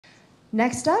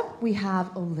Next up, we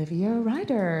have Olivia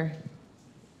Ryder.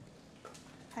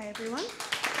 Hi, everyone.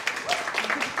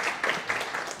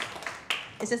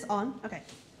 Is this on? Okay.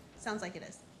 Sounds like it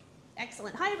is.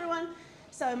 Excellent. Hi, everyone.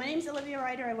 So my name is Olivia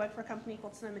Ryder. I work for a company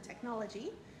called Sonoma Technology.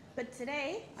 But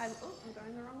today, I'm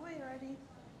going the wrong way already.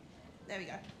 There we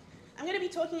go. I'm going to be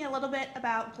talking a little bit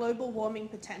about global warming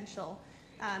potential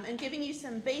and giving you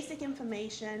some basic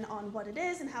information on what it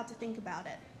is and how to think about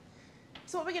it.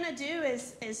 So what we're going to do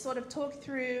is sort of talk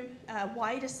through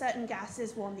why do certain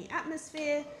gases warm the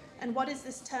atmosphere, and what is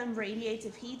this term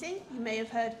radiative heating? You may have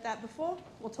heard that before.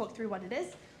 We'll talk through what it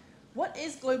is. What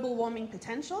is global warming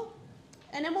potential?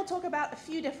 And then we'll talk about a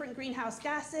few different greenhouse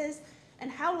gases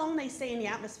and how long they stay in the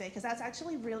atmosphere, because that's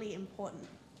actually really important.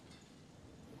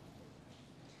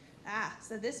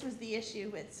 So this was the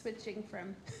issue with switching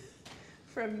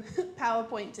from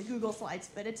PowerPoint to Google Slides,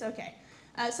 but it's okay.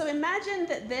 So imagine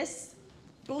that this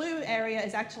blue area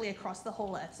is actually across the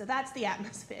whole Earth. So that's the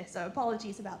atmosphere, so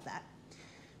apologies about that.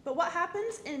 But what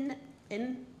happens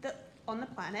on the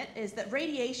planet is that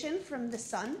radiation from the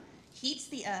sun heats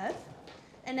the Earth,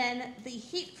 and then the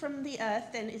heat from the Earth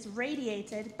then is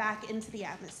radiated back into the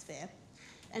atmosphere.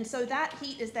 And so that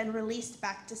heat is then released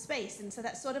back to space. And so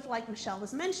that's sort of like Michelle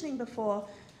was mentioning before,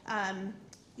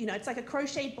 you know, it's like a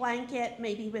crocheted blanket,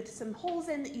 maybe with some holes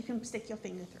in that you can stick your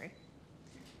finger through.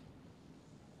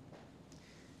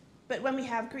 But when we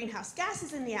have greenhouse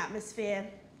gases in the atmosphere,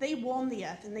 they warm the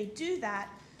Earth, and they do that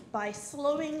by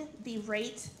slowing the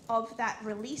rate of that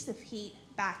release of heat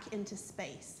back into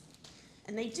space.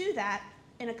 And they do that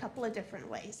in a couple of different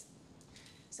ways.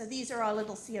 So these are our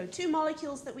little CO2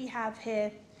 molecules that we have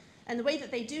here. And the way that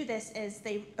they do this is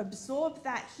they absorb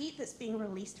that heat that's being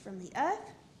released from the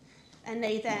Earth, and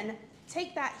they then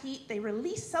take that heat, they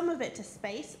release some of it to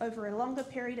space over a longer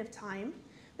period of time,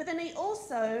 but then they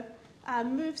also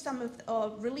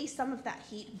release some of that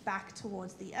heat back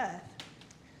towards the Earth.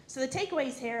 So the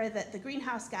takeaways here are that the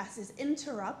greenhouse gases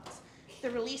interrupt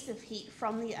the release of heat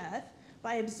from the Earth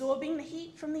by absorbing the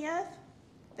heat from the Earth,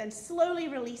 then slowly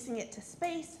releasing it to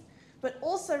space, but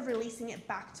also releasing it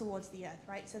back towards the Earth,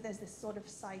 right? So there's this sort of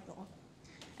cycle.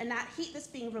 And that heat that's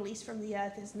being released from the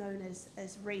Earth is known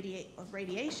as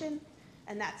radiation,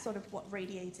 and that's sort of what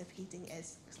radiative heating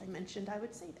is, because I mentioned I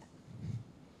would say that.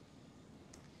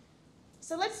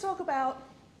 So let's talk about,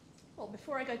 well,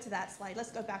 before I go to that slide,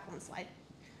 let's go back one slide.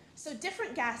 So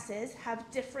different gases have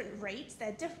different rates,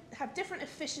 have different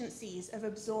efficiencies of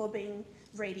absorbing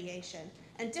radiation,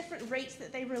 and different rates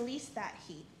that they release that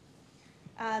heat.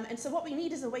 And so what we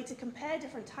need is a way to compare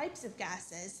different types of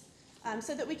gases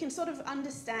so that we can sort of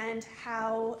understand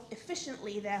how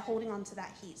efficiently they're holding on to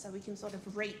that heat, so we can sort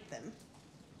of rate them.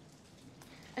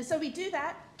 And so we do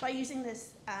that by using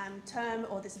this term,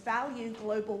 or this value,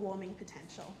 global warming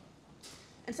potential.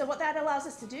 And so what that allows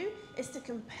us to do is to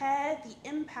compare the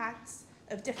impacts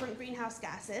of different greenhouse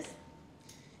gases.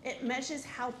 It measures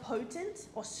how potent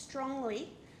or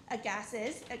strongly a gas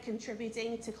is at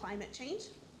contributing to climate change.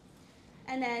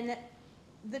 And then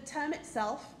the term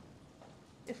itself,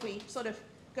 if we sort of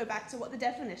go back to what the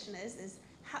definition is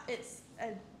how it's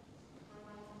a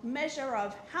measure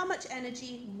of how much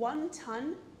energy 1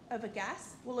 ton of a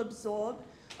gas will absorb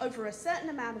over a certain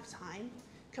amount of time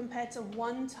compared to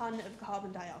 1 ton of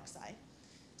carbon dioxide.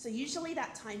 So usually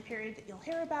that time period that you'll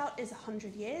hear about is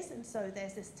 100 years, and so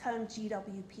there's this term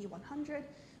GWP 100,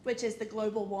 which is the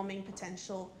global warming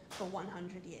potential for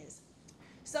 100 years.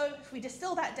 So if we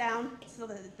distill that down, so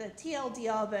the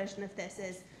TLDR version of this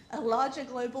is a larger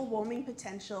global warming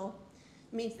potential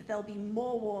means that there'll be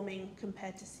more warming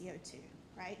compared to CO2,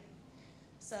 right?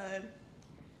 So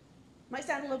might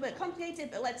sound a little bit complicated,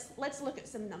 but let's look at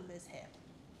some numbers here.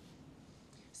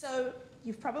 So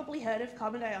you've probably heard of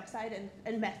carbon dioxide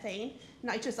and methane,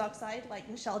 nitrous oxide, like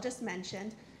Michelle just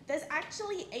mentioned. There's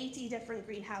actually 80 different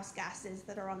greenhouse gases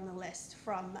that are on the list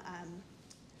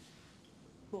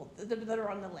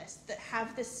that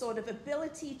have this sort of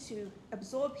ability to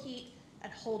absorb heat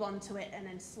and hold on to it and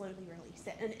then slowly release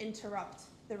it and interrupt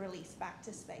the release back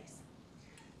to space.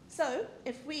 So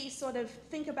if we sort of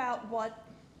think about what,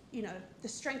 you know, the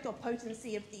strength or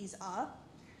potency of these are,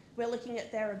 we're looking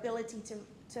at their ability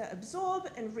to absorb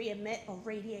and re-emit or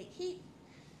radiate heat.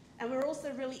 And we're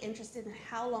also really interested in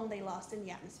how long they last in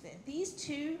the atmosphere. These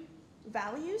two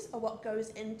values are what goes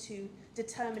into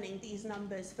determining these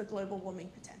numbers for global warming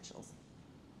potentials.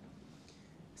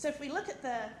 So if we look at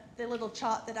the little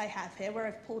chart that I have here, where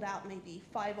I've pulled out maybe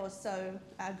 5 or so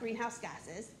greenhouse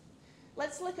gases,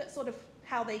 let's look at sort of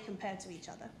how they compare to each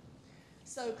other.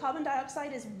 So carbon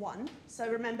dioxide is 1. So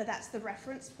remember, that's the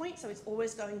reference point, so it's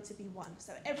always going to be 1.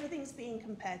 So everything's being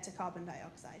compared to carbon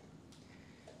dioxide.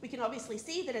 We can obviously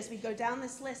see that as we go down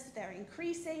this list, they're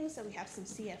increasing. So we have some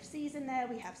CFCs in there.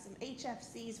 We have some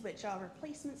HFCs, which are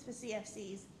replacements for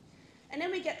CFCs. And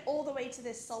then we get all the way to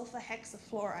this sulfur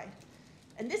hexafluoride.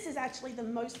 And this is actually the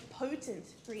most potent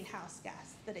greenhouse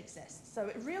gas that exists. So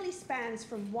it really spans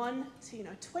from 1 to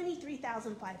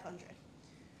 23,500.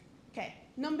 Okay,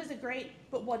 numbers are great,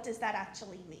 but what does that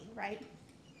actually mean, right?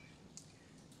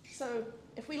 So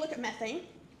if we look at methane,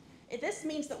 this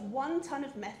means that 1 ton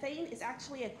of methane is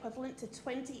actually equivalent to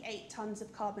 28 tons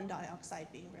of carbon dioxide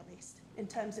being released in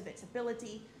terms of its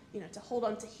ability, to hold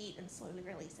on to heat and slowly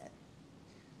release it.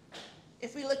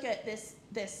 If we look at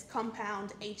this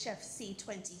compound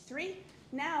HFC23,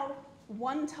 now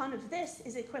 1 ton of this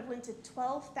is equivalent to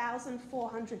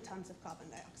 12,400 tons of carbon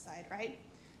dioxide, right?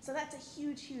 So that's a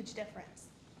huge, huge difference.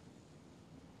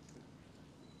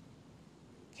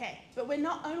 Okay, but we're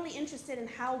not only interested in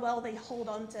how well they hold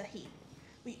on to heat.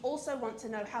 We also want to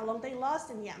know how long they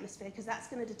last in the atmosphere, because that's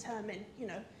going to determine,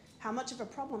 how much of a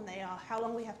problem they are, how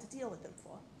long we have to deal with them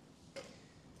for.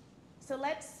 So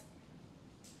let's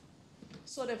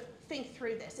sort of think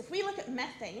through this. If we look at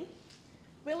methane,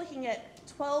 we're looking at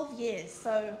 12 years.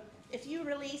 So if you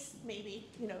release maybe,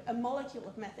 a molecule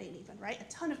of methane even, right? A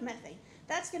ton of methane,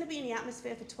 that's going to be in the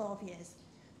atmosphere for 12 years.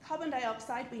 Carbon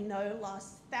dioxide, we know,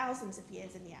 lasts thousands of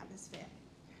years in the atmosphere.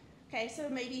 Okay, so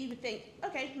maybe you would think,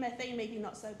 okay, methane maybe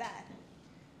not so bad.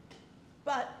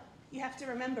 But you have to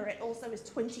remember it also is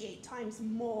 28 times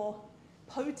more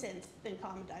potent than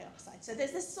carbon dioxide. So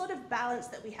there's this sort of balance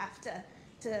that we have to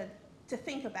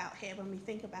think about here when we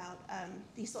think about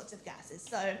these sorts of gases.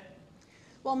 So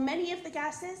while many of the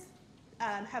gases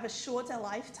have a shorter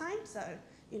lifetime, so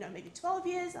maybe 12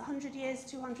 years, 100 years,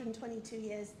 222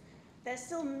 years, they're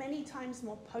still many times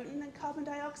more potent than carbon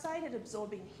dioxide at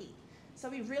absorbing heat. So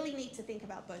we really need to think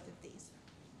about both of these.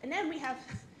 And then we have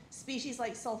species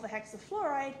like sulfur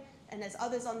hexafluoride, and there's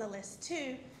others on the list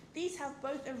too. These have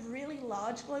both a really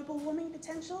large global warming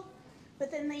potential, but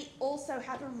then they also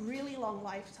have a really long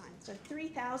lifetime, so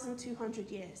 3,200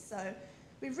 years. So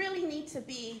we really need to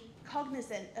be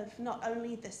cognizant of not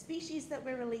only the species that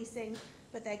we're releasing,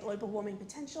 but their global warming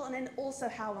potential, and then also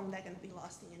how long they're going to be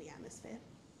lasting in the atmosphere.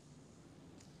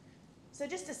 So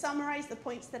just to summarize the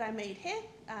points that I made here,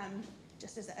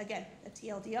 just as, again, a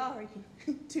TLDR, or you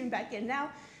can tune back in now.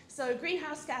 So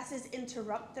greenhouse gases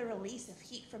interrupt the release of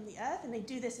heat from the Earth, and they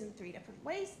do this in 3 different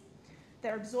ways.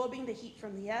 They're absorbing the heat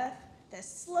from the Earth, they're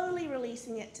slowly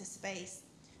releasing it to space,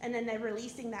 and then they're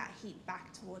releasing that heat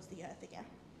back towards the Earth again.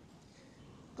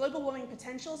 Global warming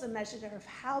potential is a measure of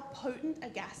how potent a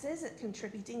gas is at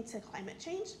contributing to climate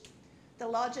change. The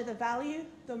larger the value,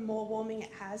 the more warming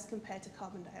it has compared to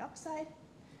carbon dioxide.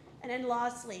 And then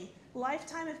lastly,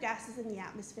 lifetime of gases in the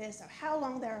atmosphere, so how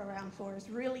long they're around for, is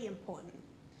really important.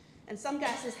 And some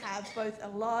gases have both a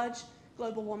large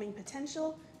global warming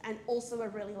potential and also a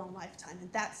really long lifetime,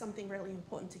 and that's something really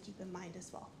important to keep in mind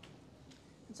as well.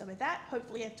 And so with that,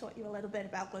 hopefully I've taught you a little bit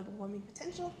about global warming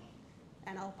potential,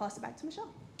 and I'll pass it back to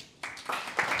Michelle.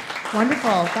 Wonderful.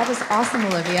 That was awesome,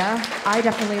 Olivia. I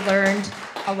definitely learned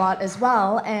a lot as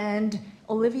well, and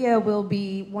Olivia will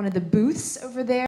be one of the booths over there.